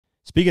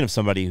Speaking of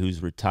somebody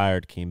who's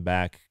retired, came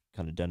back,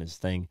 kind of done his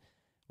thing,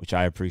 which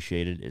I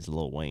appreciated, is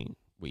Lil Wayne.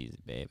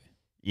 Weezy, baby.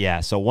 Yeah,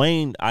 so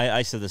Wayne,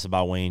 I said this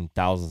about Wayne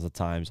thousands of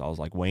times. I was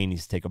like, Wayne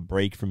needs to take a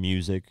break from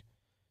music.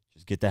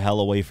 Just get the hell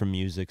away from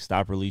music.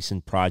 Stop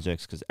releasing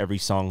projects because every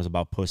song is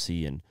about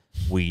pussy and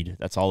weed.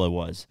 That's all it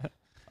was.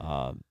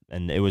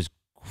 And it was,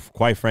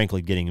 quite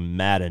frankly, getting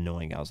mad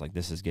annoying. I was like,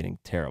 this is getting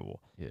terrible.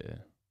 Yeah.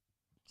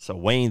 So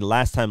Wayne, the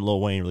last time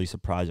Lil Wayne released a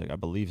project, I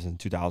believe is in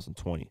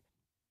 2020.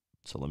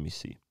 So let me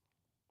see,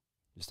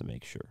 just to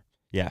make sure.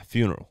 Yeah,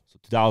 Funeral. So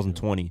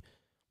 2020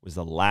 was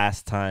the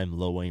last time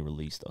Lil Wayne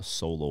released a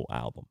solo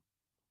album.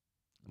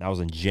 And that was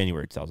in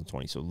January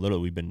 2020. So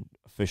literally we've been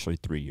officially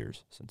 3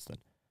 years since then.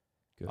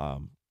 Good.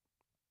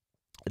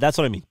 That's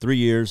what I mean. 3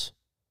 years,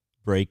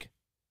 break,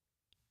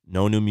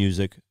 no new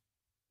music,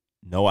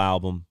 no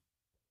album.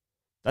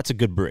 That's a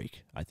good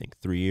break, I think.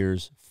 3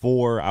 years.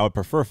 4, I would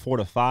prefer 4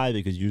 to 5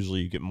 because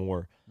usually you get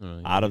more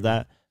out of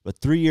that. But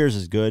 3 years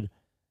is good.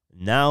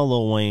 Now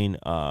Lil Wayne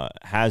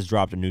has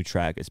dropped a new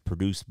track. It's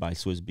produced by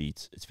Swizz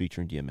Beatz. It's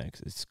featuring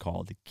DMX. It's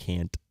called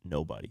Can't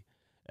Nobody.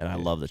 And I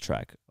love the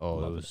track.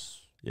 Oh, it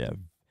was... Yeah.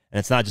 And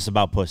it's not just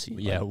about pussy.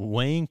 Yeah, like,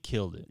 Wayne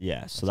killed it.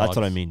 Yeah, so that's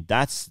what I mean.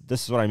 This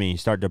is what I mean. You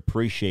start to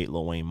appreciate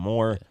Lil Wayne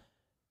more.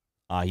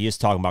 Yeah. He is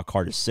talking about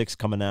Carter 6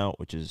 coming out,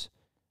 which is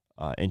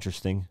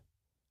interesting.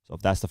 So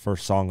if that's the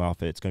first song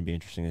off it, it's going to be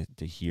interesting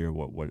to hear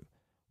what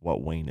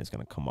Wayne is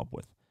going to come up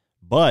with.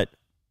 But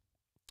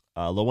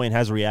Lil Wayne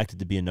has reacted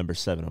to being number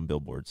 7 on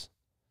Billboard's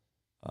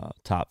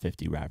top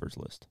 50 rappers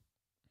list.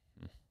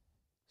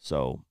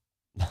 So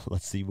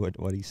let's see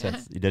what he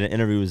says. He did an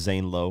interview with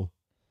Zane Lowe.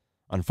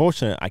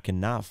 Unfortunately, I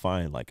cannot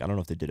find, I don't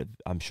know if they did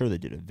I'm sure they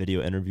did a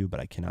video interview,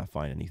 but I cannot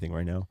find anything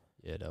right now.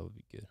 Yeah, that would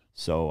be good.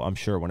 So I'm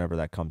sure whenever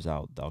that comes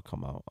out, they'll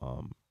come out.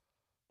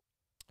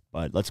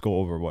 But let's go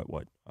over what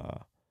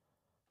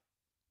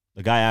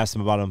the guy asked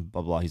him about him,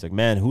 blah, blah. He's like,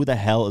 man, who the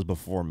hell is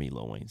before me,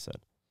 Lil Wayne said.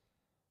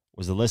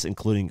 Was the list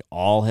including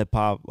all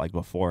hip-hop, like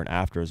before and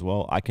after as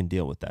well? I can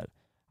deal with that.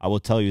 I will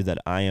tell you that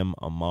I am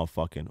a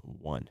motherfucking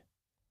one.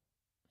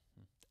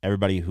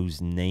 Everybody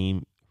whose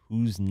names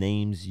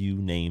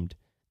you named,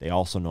 they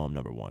also know I'm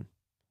number 1.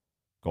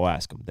 Go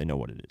ask them. They know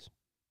what it is.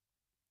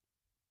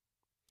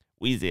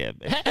 Weezy,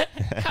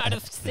 Out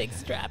of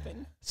 6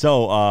 trapping.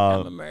 So,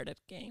 I'm a murdered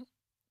gang.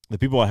 The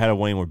people ahead of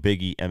Wayne were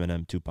Biggie,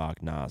 Eminem,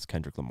 Tupac, Nas,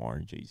 Kendrick Lamar,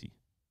 and Jay-Z.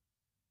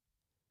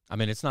 I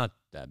mean, it's not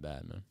that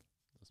bad, man.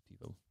 Those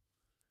people.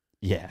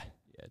 Yeah.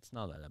 Yeah, it's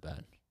not that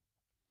bad.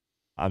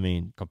 I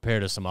mean,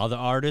 compared to some other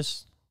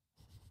artists.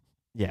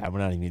 Yeah, we're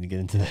not even going to get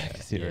into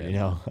that. You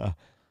know,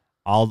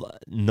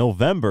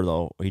 November,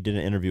 though, he did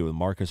an interview with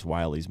Marcus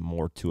Wiley's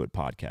More To It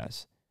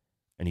podcast,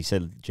 and he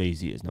said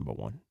Jay-Z is number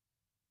 1.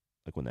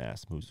 Like when they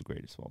asked him who's the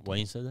greatest of all time.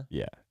 Wayne said that?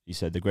 Yeah. He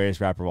said the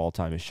greatest rapper of all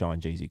time is Sean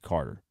Jay-Z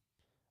Carter.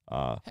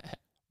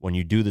 When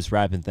you do this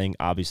rapping thing,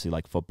 obviously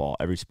like football,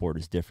 every sport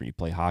is different. You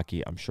play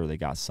hockey, I'm sure they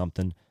got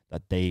something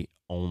that they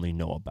only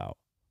know about.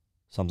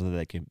 Something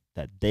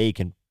that they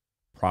can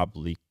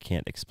probably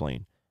can't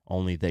explain.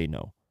 Only they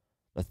know.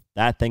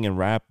 That thing in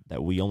rap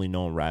that we only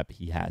know in rap,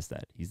 he has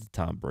that. He's the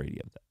Tom Brady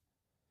of that.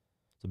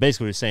 So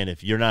basically we're saying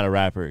if you're not a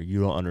rapper,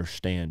 you don't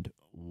understand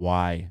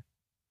why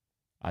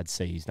I'd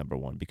say he's number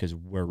 1, because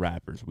we're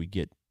rappers. We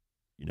get,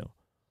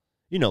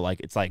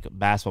 like it's like a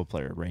basketball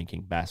player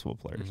ranking basketball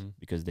players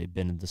because they've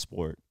been in the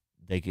sport.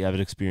 They have an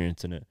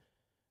experience in it.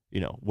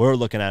 We're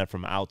looking at it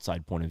from an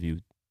outside point of view.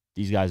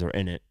 These guys are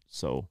in it,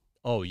 so.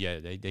 Oh, yeah,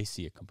 they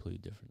see it completely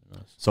different than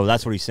us. So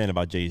that's what he's saying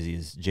about Jay-Z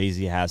is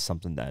Jay-Z has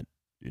something that,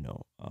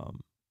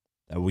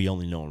 that we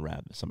only know in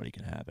rap that somebody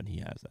can have, and he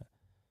has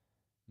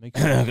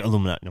that.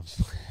 Illuminati. No.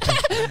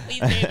 Please,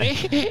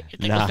 baby.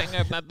 It's like a finger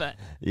up my butt.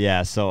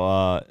 Yeah,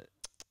 so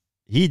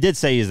he did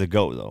say he's the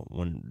GOAT, though.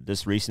 When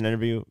this recent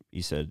interview,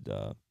 he said,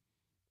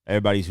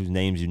 everybody whose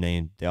names you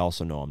named, they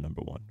also know I'm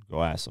number 1.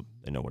 Go ask them.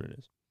 They know what it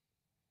is.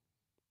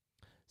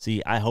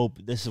 See,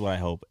 this is what I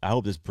hope. I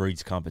hope this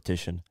breeds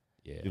competition.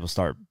 Yeah. People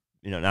start,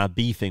 not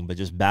beefing, but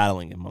just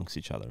battling amongst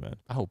each other, man.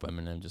 I hope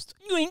Eminem just...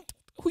 You ain't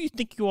who you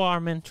think you are,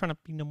 man, trying to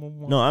be number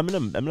 1. No,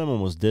 Eminem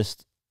almost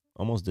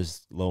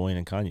dissed Lil Wayne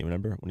and Kanye,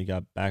 remember? When he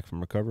got back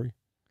from recovery?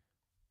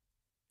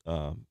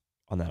 On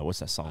that, what's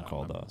that song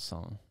called?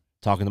 Song.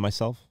 Talking to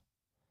Myself?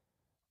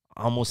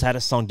 I almost had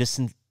a song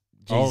dissing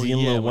Jay-Z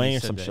and Lil Wayne or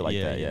some shit like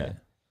that.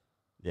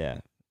 Yeah.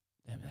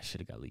 Damn, that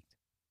shit got leaked.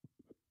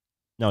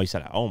 No, he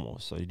said I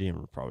almost, so he didn't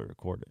even probably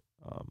record it.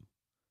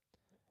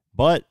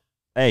 But,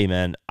 hey,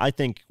 man, I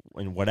think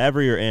in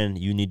whatever you're in,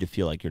 you need to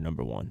feel like you're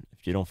number 1.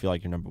 If you don't feel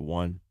like you're number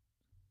 1,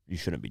 you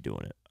shouldn't be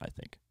doing it, I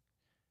think.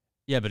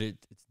 Yeah, but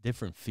it's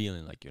different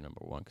feeling like you're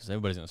number 1 because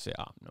everybody's going to say,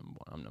 I'm number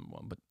 1, I'm number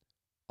 1. But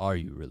are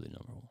you really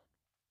number 1?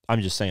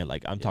 I'm just saying,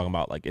 I'm talking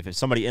about, if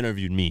somebody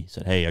interviewed me,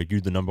 said, hey, are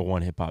you the number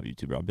 1 hip-hop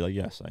YouTuber? I'll be like,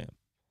 yes, I am.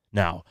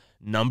 Now,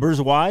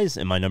 numbers-wise,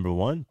 am I number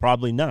 1?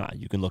 Probably not.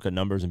 You can look at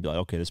numbers and be like,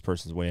 okay, this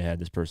person's way ahead,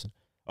 this person.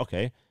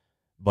 Okay.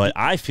 But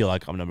I feel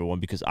like I'm number 1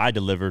 because I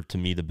deliver, to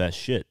me, the best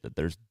shit that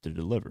there's to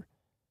deliver.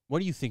 What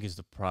do you think is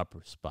the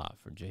proper spot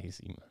for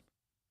Jay-Z, man?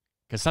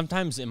 Because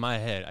sometimes in my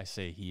head I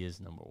say he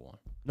is number one.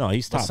 No,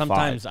 he's But top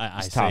sometimes five. I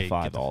He's say top get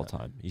 5 the all fuck-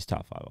 time. He's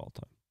top 5 all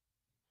time.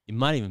 It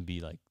might even be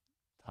like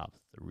top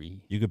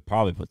 3. You could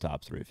probably put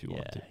top 3 if you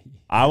want Yeah. to.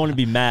 I wouldn't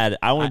be mad.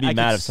 I wouldn't I be could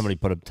mad if s- somebody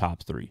put up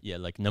top 3. Yeah,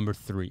 like number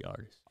 3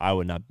 artist. I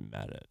would not be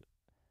mad at it.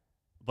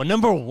 But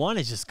number 1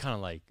 is just kind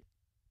of like,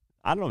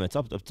 I don't know. It's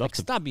up to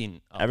stop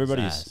being up his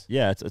everybody's. ass.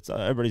 Yeah, it's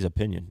everybody's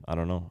opinion. I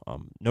don't know.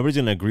 Nobody's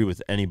gonna agree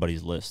with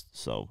anybody's list.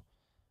 So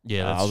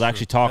Yeah, I that's was true.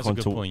 actually talking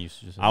That's a good to- point you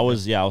just said. I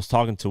was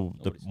talking to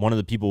Nobody's- one of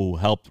the people who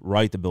helped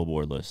write the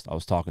Billboard list. I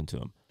was talking to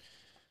him,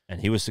 and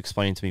he was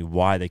explaining to me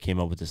why they came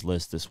up with this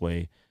list this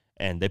way.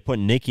 And they put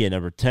Nicki at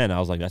number 10. I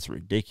was like, that's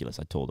ridiculous.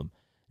 I told him.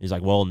 He's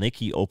like, well,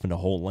 Nicki opened a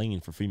whole lane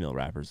for female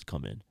rappers to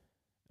come in.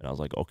 And I was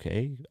like,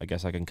 okay, I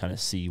guess I can kind of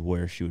see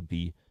where she would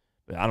be.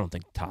 But I don't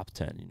think top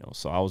 10, you know.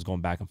 So I was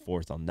going back and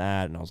forth on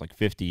that. And I was like,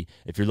 50.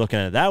 If you're looking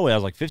at it that way, I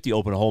was like, 50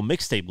 opened a whole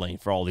mixtape lane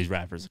for all these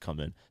rappers to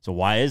come in. So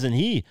why isn't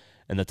he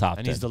in the top 10?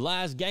 And he's the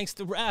last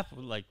gangster rap.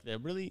 Like, they're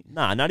really.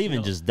 Nah, not even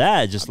know, just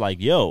that. Just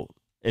like, yo,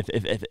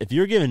 if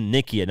you're giving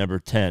Nicki at number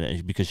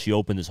 10 because she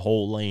opened this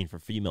whole lane for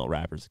female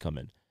rappers to come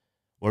in,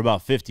 what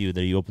about 50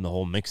 that you open the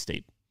whole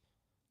mixtape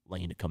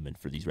lane to come in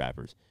for these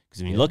rappers?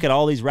 Because when you look at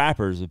all these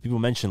rappers, people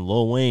mention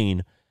Lil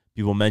Wayne,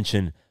 people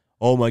mention,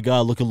 oh my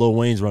God, look at Lil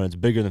Wayne's run. It's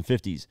bigger than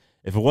 50's.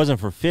 If it wasn't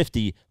for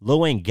 50,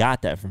 Lil Wayne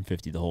got that from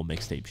 50, the whole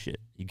mixtape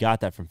shit. He got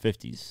that from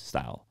 50's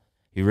style.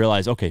 He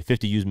realized, okay,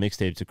 50 used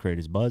mixtapes to create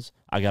his buzz.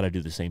 I got to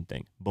do the same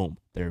thing. Boom.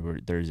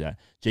 There's that.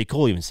 J.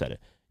 Cole even said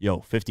it. Yo,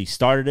 50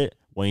 started it.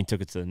 Wayne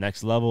took it to the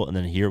next level. And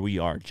then here we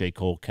are, J.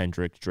 Cole,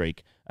 Kendrick,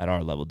 Drake at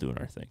our level doing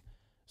our thing.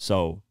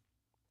 So,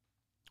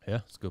 Yeah,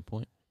 that's a good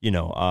point. you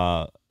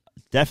know,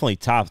 definitely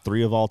top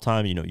 3 of all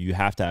time. You know, you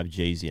have to have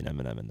Jay-Z and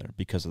Eminem in there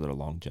because of their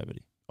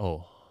longevity.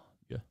 Oh,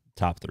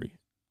 Top 3.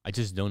 I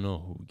just don't know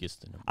who gets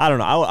the number. I don't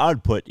know. I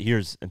would put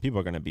and people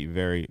are going to be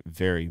very,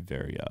 very,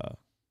 very,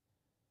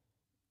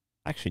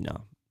 actually,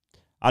 no.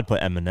 I'd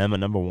put Eminem at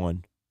number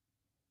 1,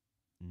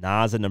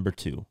 Nas at number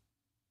 2,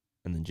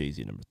 and then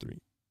Jay-Z at number 3.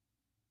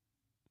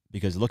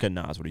 Because look at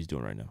Nas, what he's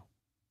doing right now.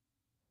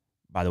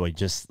 By the way,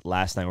 just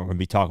last night, we're going to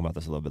be talking about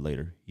this a little bit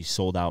later. He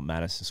sold out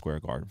Madison Square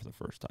Garden for the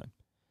first time.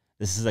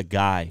 This is a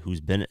guy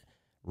who's been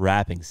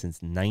rapping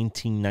since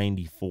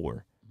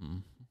 1994. Mm-hmm.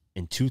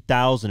 In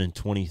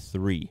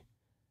 2023,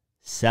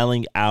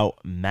 selling out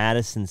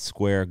Madison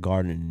Square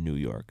Garden in New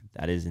York.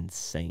 That is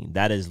insane.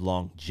 That is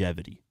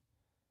longevity.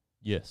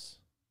 Yes.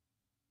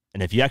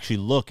 And if you actually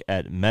look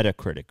at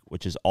Metacritic,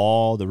 which is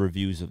all the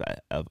reviews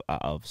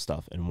of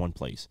stuff in one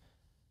place,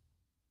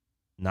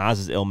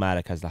 Nas's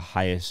Illmatic has the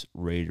highest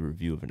rated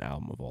review of an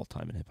album of all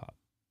time in hip hop.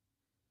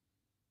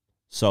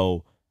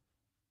 So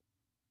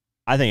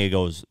I think it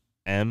goes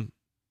M,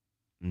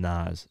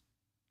 Nas,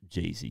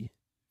 Jay-Z.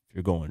 If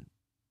you're going,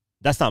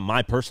 that's not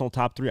my personal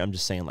top 3. I'm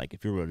just saying, like,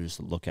 if you were to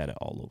just look at it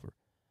all over,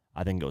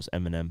 I think it goes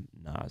Eminem,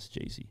 Nas,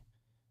 Jay-Z.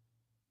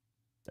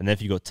 And then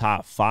if you go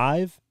top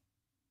 5,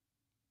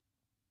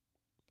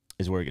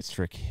 is where it gets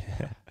tricky.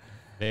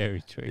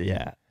 Very tricky.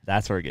 Yeah,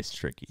 that's where it gets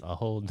tricky. It's a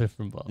whole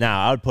different ball.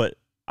 Now, I'd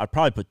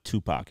probably put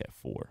Tupac at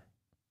 4.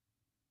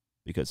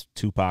 Because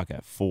Tupac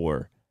at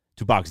 4,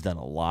 Tupac's done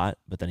a lot,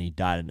 but then he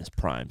died in his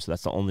prime. So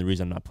that's the only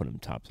reason I'm not putting him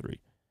top 3.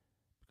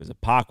 Because if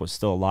Pac was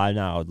still alive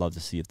now, I would love to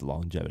see if the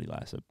longevity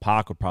lasted.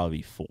 Pac would probably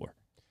be 4.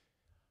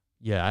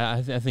 Yeah,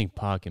 I think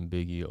Pac and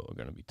Biggie are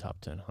going to be top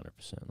 10, 100%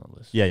 on the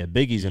list. Yeah,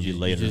 Biggie's going to be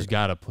later. You just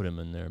got to put him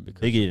in there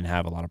because Biggie didn't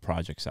have a lot of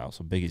projects out,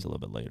 so Biggie's a little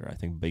bit later. I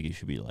think Biggie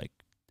should be like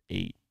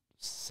 8,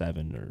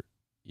 7, or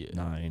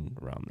 9,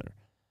 around there.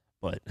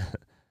 But,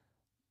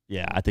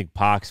 yeah, I think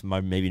Pac's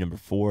maybe number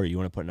 4. You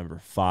want to put number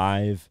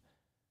 5.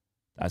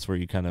 That's where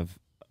you kind of,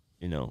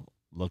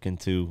 look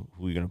into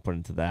who you're going to put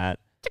into that.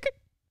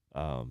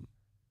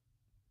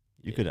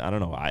 You could, I don't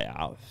know.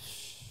 I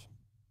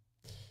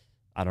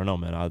don't know,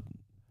 man.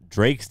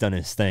 Drake's done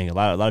his thing. A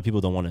lot of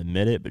people don't want to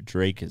admit it, but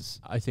Drake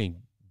is. I think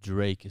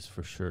Drake is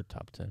for sure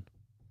top 10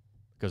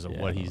 because of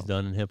what he's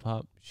done in hip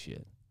hop.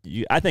 Shit,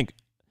 I think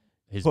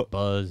his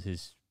buzz,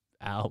 his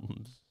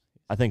albums.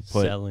 I think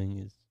selling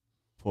is.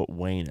 Put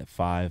Wayne at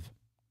 5,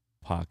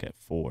 Pac at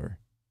 4,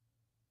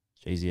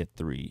 Jay-Z at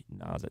 3,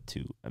 Nas at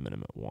 2,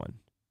 Eminem at 1.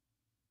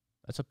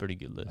 That's a pretty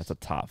good list. That's a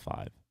top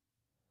 5.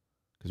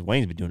 Because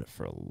Wayne's been doing it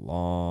for a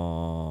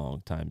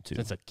long time too.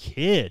 Since a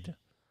kid.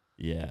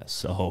 Yeah.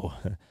 So.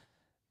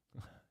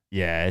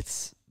 Yeah,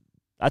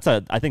 I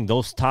think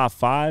those top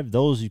 5,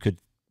 those you could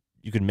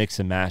mix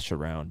and match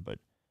around, but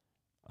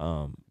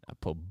I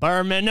put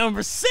Birdman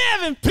number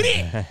 7,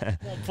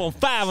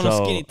 1.5 on those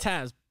skinny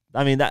ties.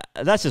 I mean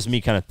that's just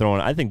me kind of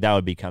throwing. I think that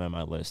would be kind of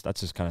my list.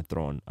 That's just kind of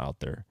throwing out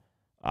there.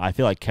 I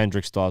feel like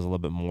Kendrick still has a little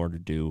bit more to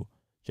do.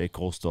 J.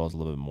 Cole still has a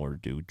little bit more to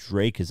do.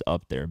 Drake is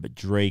up there, but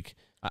Drake.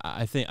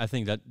 I think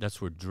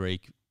that's where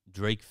Drake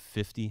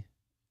 50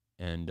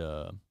 and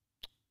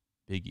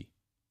Biggie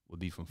would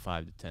be from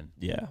 5 to 10.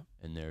 Yeah.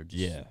 And they're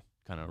just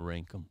kind of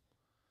rank them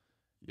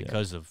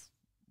because of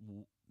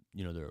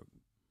their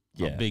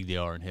how big they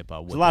are in hip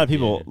hop. A lot of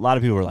people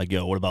are like,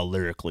 "Yo, what about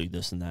lyrically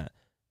this and that?"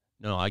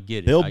 No, I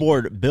get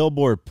it.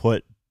 Billboard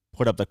put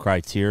put up the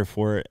criteria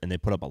for it, and they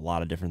put up a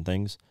lot of different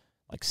things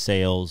like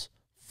sales,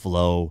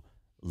 flow,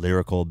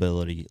 lyrical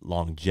ability,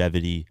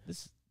 longevity,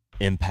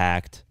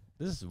 impact.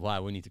 This is why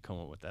we need to come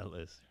up with that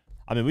list.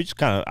 I mean,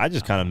 I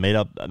just kind of made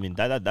up. I mean,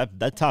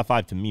 that top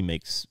 5 to me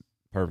makes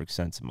perfect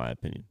sense in my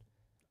opinion.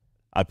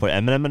 I'd put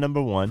Eminem at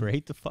number 1.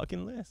 Create the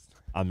fucking list.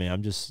 I mean, I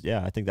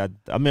think that.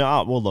 I mean,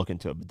 we'll look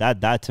into it.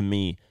 But that to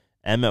me,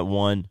 M at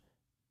 1,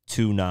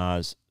 2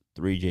 Nas,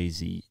 3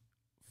 Jay-Z,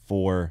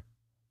 4.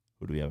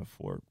 Who do we have at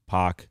 4?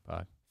 Pac.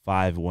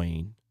 5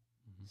 Wayne.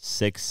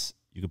 6.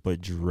 You could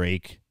put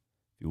Drake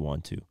if you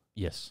want to.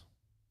 Yes.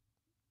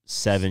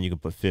 7. You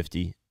could put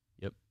 50.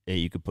 Yep. 8.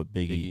 You could put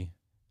Biggie.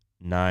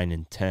 9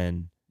 and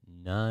 10.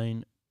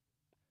 9.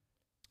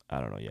 I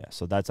don't know. Yeah.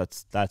 So that's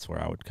where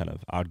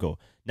I'd go.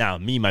 Now,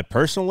 my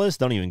personal list,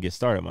 don't even get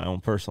started. My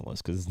own personal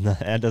list, because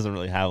that doesn't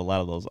really have a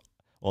lot of those.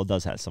 Well, it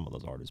does have some of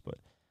those artists, but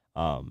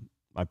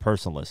my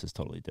personal list is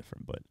totally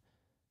different. But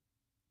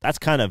that's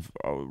kind of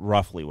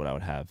roughly what I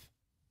would have.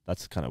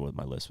 That's kind of what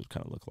my list would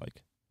kind of look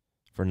like.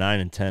 For 9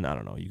 and 10, I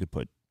don't know. You could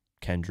put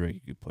Kendrick.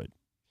 You could put,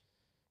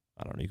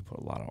 I don't know. You could put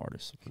a lot of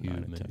artists for 9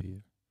 and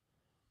 10.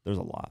 There's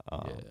a lot.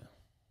 Yeah.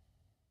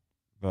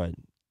 But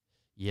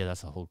yeah,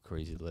 that's a whole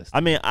crazy list. I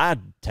mean,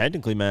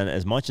 technically, man,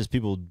 as much as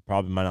people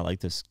probably might not like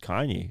this,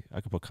 Kanye,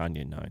 I could put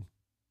Kanye at 9.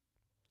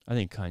 I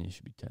think Kanye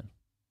should be 10.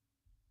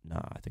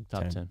 Nah, I think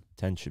Top 10.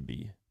 10 should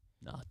be.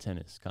 Nah, 10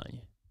 is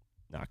Kanye.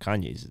 Nah,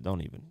 Kanye's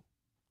don't even.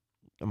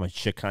 How much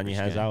shit Kanye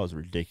has game? out is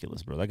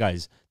ridiculous, bro. That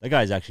guy's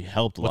actually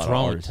helped a What's lot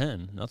wrong of artists. with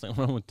 10? Nothing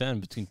wrong with 10.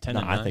 Between 10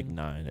 and 9. I think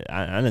 9.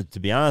 And to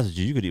be honest with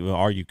you, you could even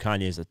argue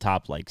Kanye is the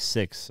top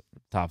 6,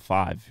 top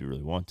 5 if you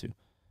really want to.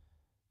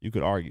 You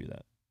could argue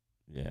that.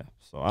 Yeah.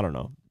 So I don't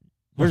know.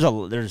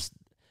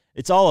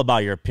 It's all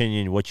about your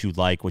opinion, what you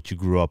like, what you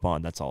grew up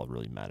on. That's all that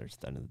really matters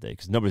at the end of the day,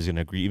 because nobody's going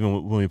to agree. Even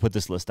when we put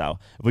this list out,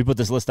 if we put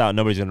this list out,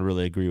 nobody's going to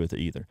really agree with it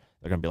either.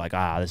 They're going to be like,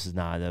 this is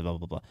not, blah,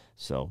 blah, blah.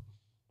 So,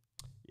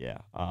 yeah.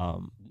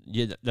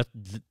 Yeah,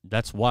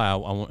 that's why I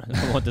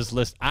want this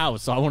list out.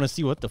 So I want to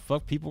see what the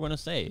fuck people are going to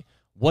say.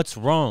 What's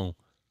wrong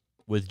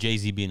with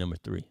Jay-Z being number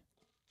 3?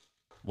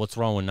 What's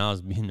wrong with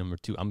Nas being number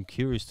 2? I'm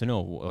curious to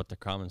know what the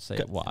comments say.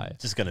 Why?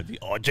 It's just gonna be,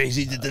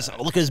 Jay-Z did this.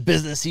 Look at his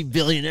business. He's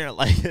billionaire.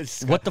 Like,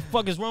 what the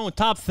fuck is wrong with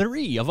top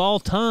 3 of all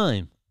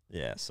time?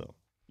 Yeah. So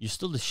you're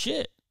still the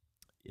shit.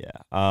 Yeah.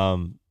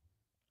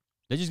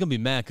 They're just gonna be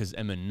mad because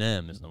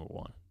Eminem is number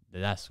 1.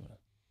 That's what.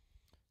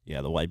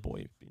 Yeah, the white boy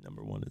would be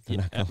number 1.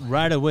 Yeah,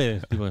 right away,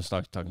 people gonna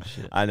start talking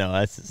shit. I know.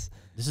 This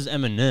is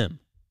Eminem.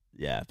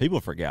 Yeah,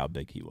 people forget how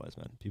big he was,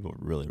 man. People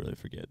really, really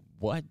forget.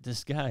 What?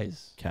 This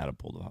guy's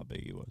catapulted how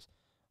big he was.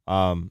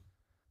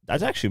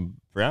 That's actually, to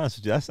be honest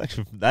with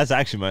you, that's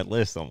actually my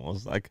list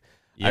almost. Like,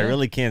 yeah. I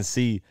really can't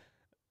see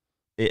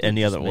it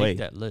any other way.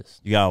 That list.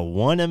 You got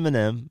 1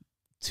 Eminem,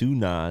 2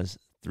 Nas,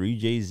 3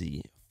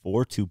 Jay-Z,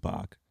 4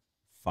 Tupac,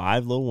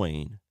 5 Lil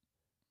Wayne,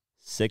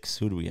 6.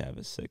 Who do we have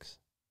at 6?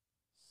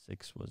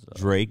 6 was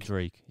Drake.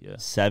 Yeah.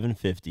 7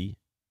 50.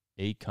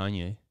 8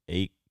 Kanye.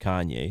 8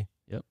 Kanye.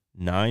 Yep.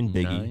 9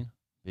 Biggie. 9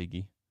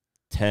 Biggie.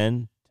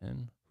 10.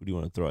 10. Who do you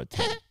want to throw at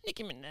 10?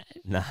 Nicki Minaj.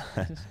 Nah.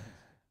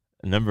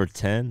 Number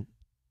 10.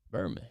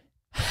 Birdman.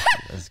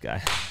 This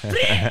guy. I'm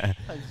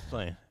just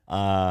playing.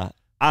 I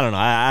don't know.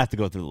 I have to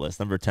go through the list.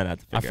 Number 10, I have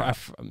to figure out.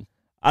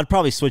 I'd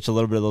probably switch a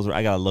little bit of those.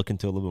 I got to look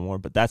into a little bit more,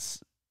 but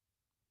that's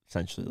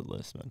essentially the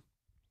list, man.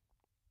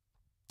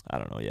 I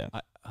don't know. Yeah.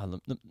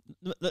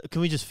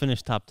 Can we just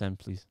finish top 10,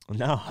 please?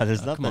 No,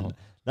 there's nothing.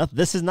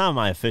 This is not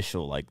my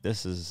official. Like,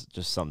 this is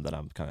just something that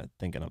I'm kind of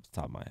thinking off the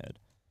top of my head.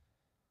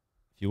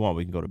 If you want,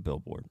 we can go to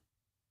Billboard.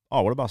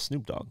 Oh, what about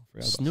Snoop Dogg?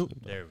 Snoop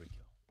Dogg. There we go.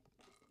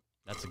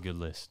 That's a good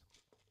list.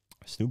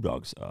 Snoop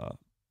Dogg's,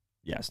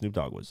 Snoop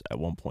Dogg was at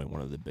one point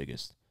one of the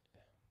biggest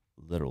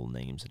literal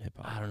names in hip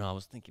hop. I don't know. I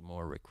was thinking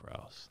more Rick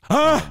Ross.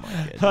 Oh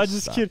my goodness, I'm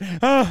just kidding.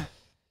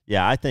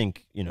 Yeah, I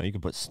think, you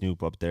could put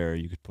Snoop up there.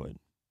 You could put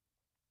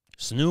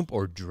Snoop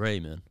or Dre,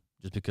 man.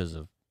 Just because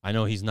of, I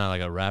know he's not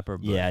like a rapper.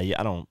 But yeah,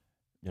 I don't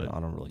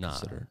really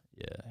consider.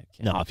 Yeah.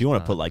 No, if you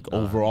want to put like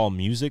overall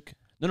music.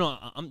 No.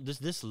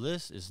 This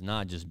list is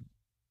not just.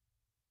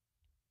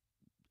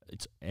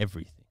 It's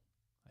everything.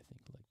 I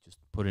think just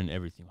put in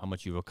everything. How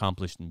much you've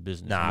accomplished in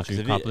business. Nah, because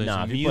if you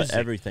put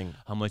everything,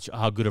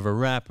 how good of a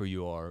rapper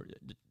you are.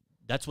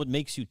 That's what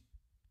makes you.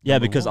 Yeah,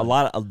 because a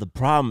lot of the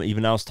problem,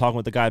 even I was talking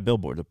with the guy at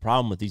Billboard, the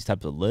problem with these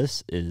types of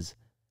lists is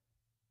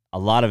a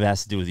lot of it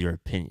has to do with your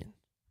opinion.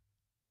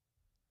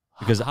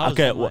 Because how is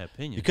that my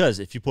opinion? Because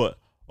if you put,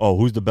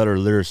 who's the better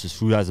lyricist,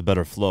 who has a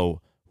better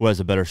flow, who has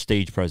a better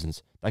stage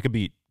presence, that could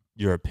be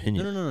your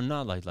opinion. No,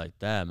 not like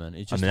that, man.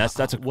 It's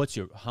just what's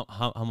your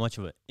how much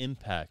of an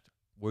impact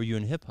were you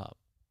in hip hop?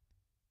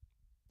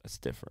 That's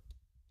different.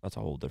 That's a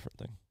whole different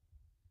thing.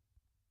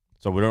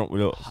 So we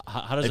don't.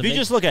 How does if you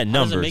just look at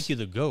numbers, how does it make you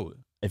the GOAT?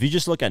 If you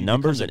just look at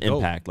numbers and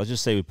impact, let's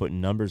just say we put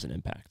numbers and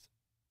impact.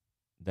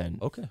 Then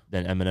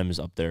Eminem is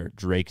up there.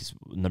 Drake is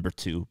number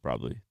 2,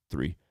 probably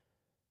 3.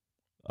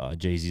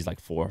 Jay-Z's like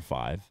 4 or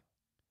 5.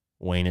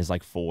 Wayne is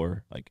like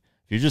 4. Like,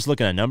 if If you're just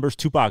looking at numbers,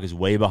 Tupac is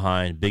way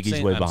behind.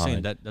 Biggie's way I'm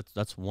behind. saying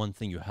that's one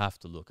thing you have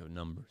to look at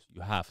numbers.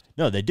 You have to.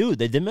 No, they do.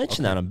 They did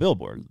mention that on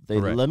Billboard.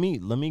 Correct. Let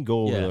me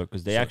go over Yeah. there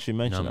because they So, actually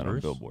mentioned that on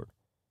numbers. Billboard.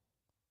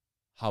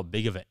 How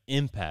big of an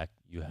impact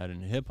you had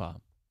in hip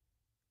hop.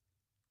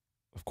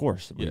 Of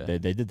course, Yeah. they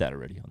did that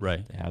already. On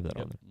Right. They have that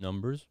Yep. on there.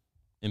 Numbers,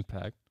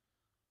 impact,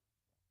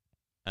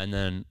 and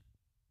then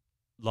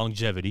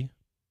longevity.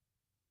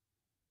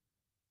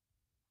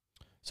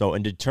 So,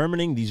 in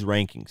determining these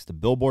rankings, the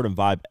Billboard and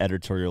Vibe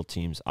editorial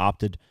teams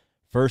opted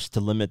first to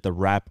limit the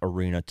rap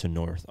arena to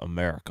North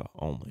America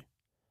only.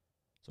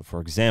 So,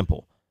 for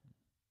example,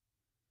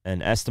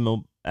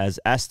 as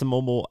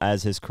estimable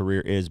as his career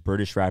is,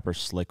 British rapper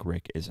Slick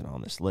Rick isn't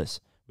on this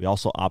list. We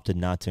also opted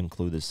not to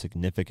include the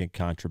significant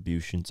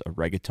contributions of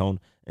reggaeton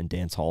and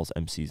dancehall's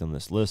MCs on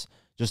this list,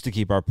 just to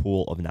keep our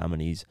pool of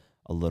nominees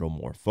a little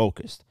more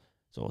focused.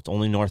 So, it's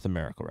only North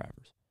America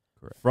rappers.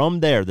 Correct. From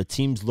there, the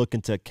team's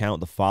looking to count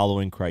the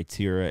following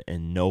criteria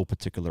in no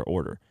particular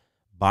order: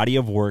 body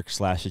of work /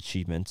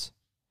 achievements,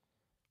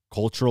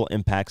 cultural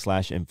impact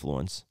 /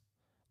 influence,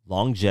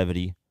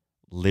 longevity,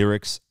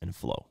 lyrics, and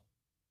flow.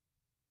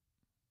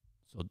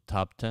 So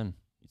top 10.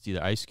 It's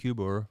either Ice Cube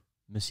or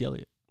Missy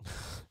Elliott.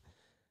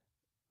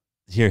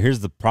 Here's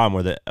the problem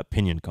where the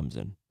opinion comes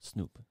in.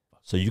 Snoop.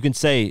 So you can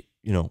say,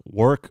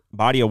 work,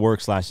 body of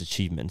work /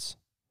 achievements.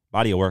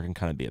 Body of work can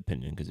kind of be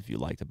opinion because if you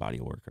like the body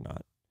of work or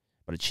not.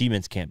 But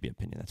achievements can't be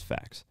opinion. That's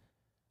facts.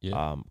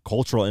 Yeah.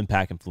 Cultural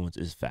impact influence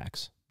is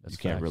facts. That's you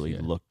can't facts, really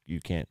yeah. look.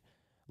 You can't.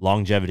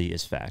 Longevity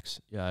is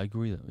facts. Yeah, I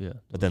agree. Yeah.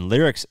 But then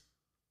lyrics,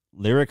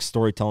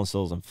 storytelling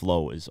skills, and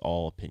flow is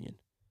all opinion.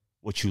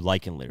 What you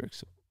like in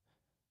lyrics.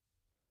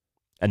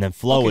 And then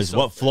flow is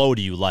what flow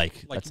do you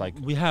like? That's like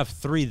we have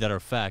 3 that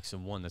are facts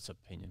and 1 that's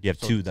opinion. you have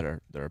 2 that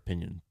are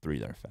opinion, 3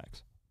 that are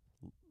facts.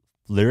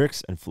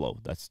 Lyrics and flow.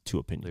 That's 2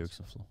 opinions. Lyrics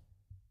and flow.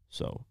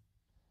 So,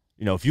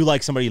 if you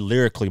like somebody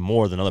lyrically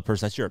more than another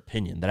person, that's your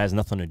opinion. That has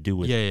nothing to do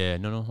with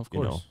No, of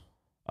course.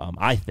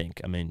 I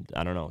think. I mean,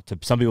 I don't know.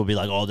 Some people will be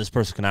like, "Oh, this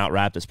person can out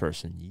rap this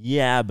person."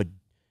 Yeah, but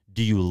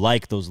do you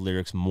like those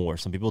lyrics more?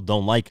 Some people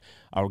don't like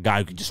our guy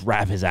who can just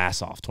rap his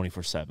ass off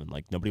 24/7.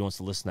 Like nobody wants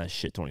to listen to that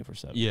shit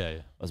 24/7.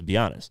 Yeah. Let's be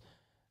honest.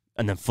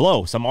 And then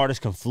flow. Some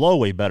artists can flow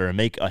way better and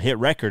make a hit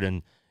record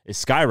and it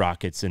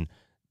skyrockets. And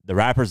the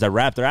rappers that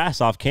rap their ass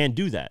off can't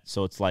do that.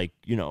 So it's like,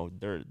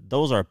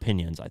 those are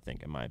opinions, I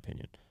think, in my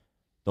opinion.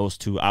 Those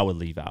 2 I would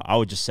leave out. I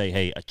would just say,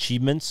 hey,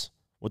 achievements.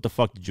 What the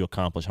fuck did you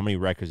accomplish? How many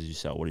records did you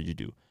sell? What did you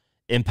do?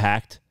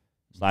 Impact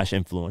 /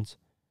 influence.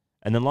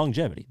 And then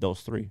longevity.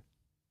 Those 3.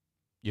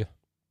 Yeah.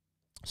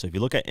 So if you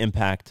look at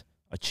impact,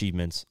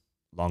 achievements,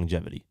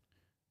 longevity,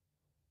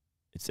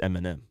 it's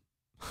Eminem.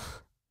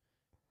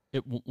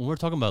 When we're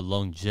talking about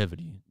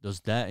longevity,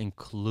 does that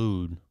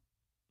include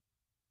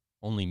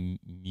only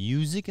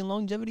music and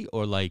longevity,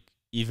 or like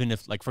even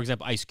if, like for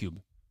example, Ice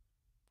Cube?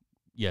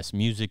 Yes,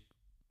 music.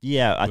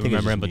 Yeah, I think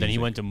remember it's him, but then he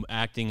music. went to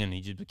acting and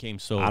he just became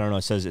so. I don't know.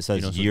 It says so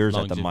years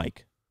at the longevity.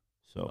 mic.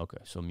 So Okay,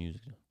 so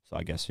music. So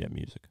I guess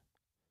music.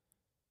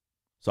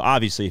 So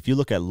obviously, if you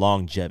look at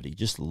longevity,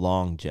 just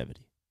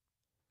longevity.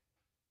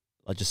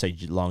 Let's just say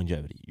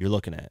longevity. You're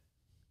looking at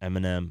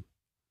Eminem,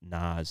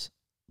 Nas,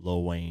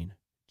 Lil Wayne,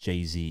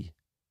 Jay-Z,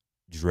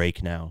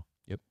 Drake now.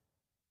 Yep.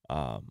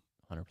 100%.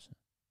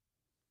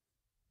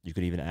 You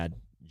could even add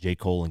J.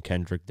 Cole and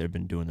Kendrick. They've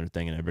been doing their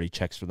thing, and everybody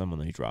checks for them when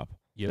they drop.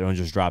 Yep. They don't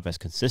just drop as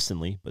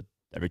consistently, but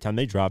every time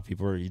they drop,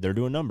 they're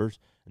doing numbers,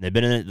 and they've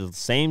been in it the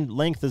same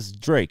length as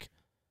Drake,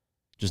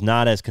 just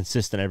not as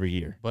consistent every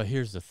year. But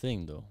here's the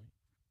thing, though.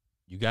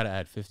 You got to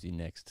add 50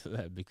 next to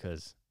that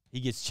because he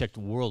gets checked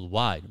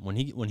worldwide. When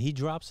he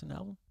drops an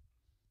album,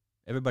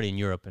 everybody in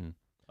Europe and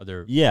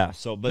other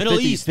So but Middle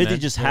 50, East, 50 man.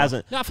 just Yeah.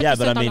 hasn't. No, Yeah, 50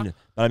 but I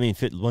cent mean,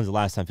 when's the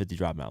last time 50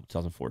 dropped an album?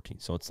 2014.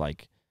 So it's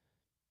like,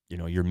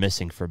 you're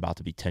missing for about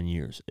to be 10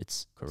 years.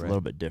 It's a Correct. little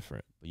bit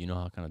different. But you know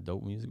how kind of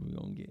dope music we're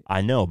gonna get.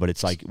 I know, but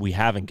it's like we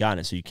haven't gotten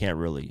it, so you can't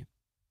really,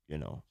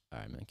 All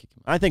right, man, kick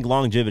him out. I think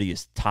longevity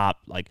is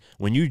top. Like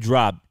when you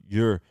drop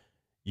your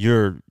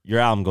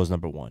album goes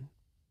number 1,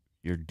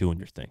 you're doing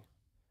your thing.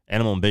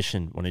 Animal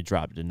Ambition, when it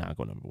dropped, did not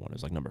go number 1. It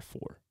was like number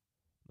 4 on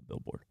the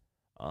Billboard.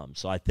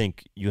 So I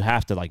think you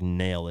have to like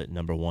nail it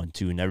number 1,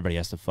 2, and everybody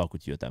has to fuck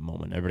with you at that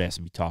moment. Everybody has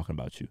to be talking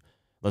about you.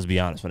 Let's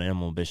be honest. When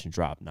Animal Ambition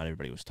dropped, not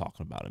everybody was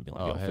talking about it and being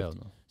like, Oh, yo, hell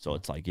 50. no. So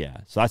it's like,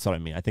 yeah. So that's what I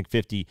mean. I think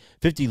 50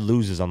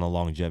 loses on the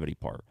longevity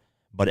part,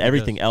 but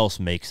everything else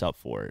makes up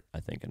for it, I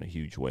think, in a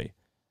huge way.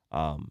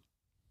 But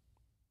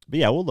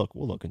yeah, we'll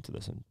look into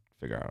this and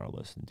figure out our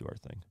list and do our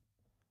thing.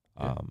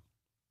 Yeah.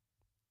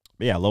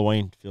 But yeah, Lil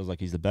Wayne feels like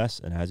he's the best,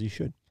 and as he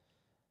should.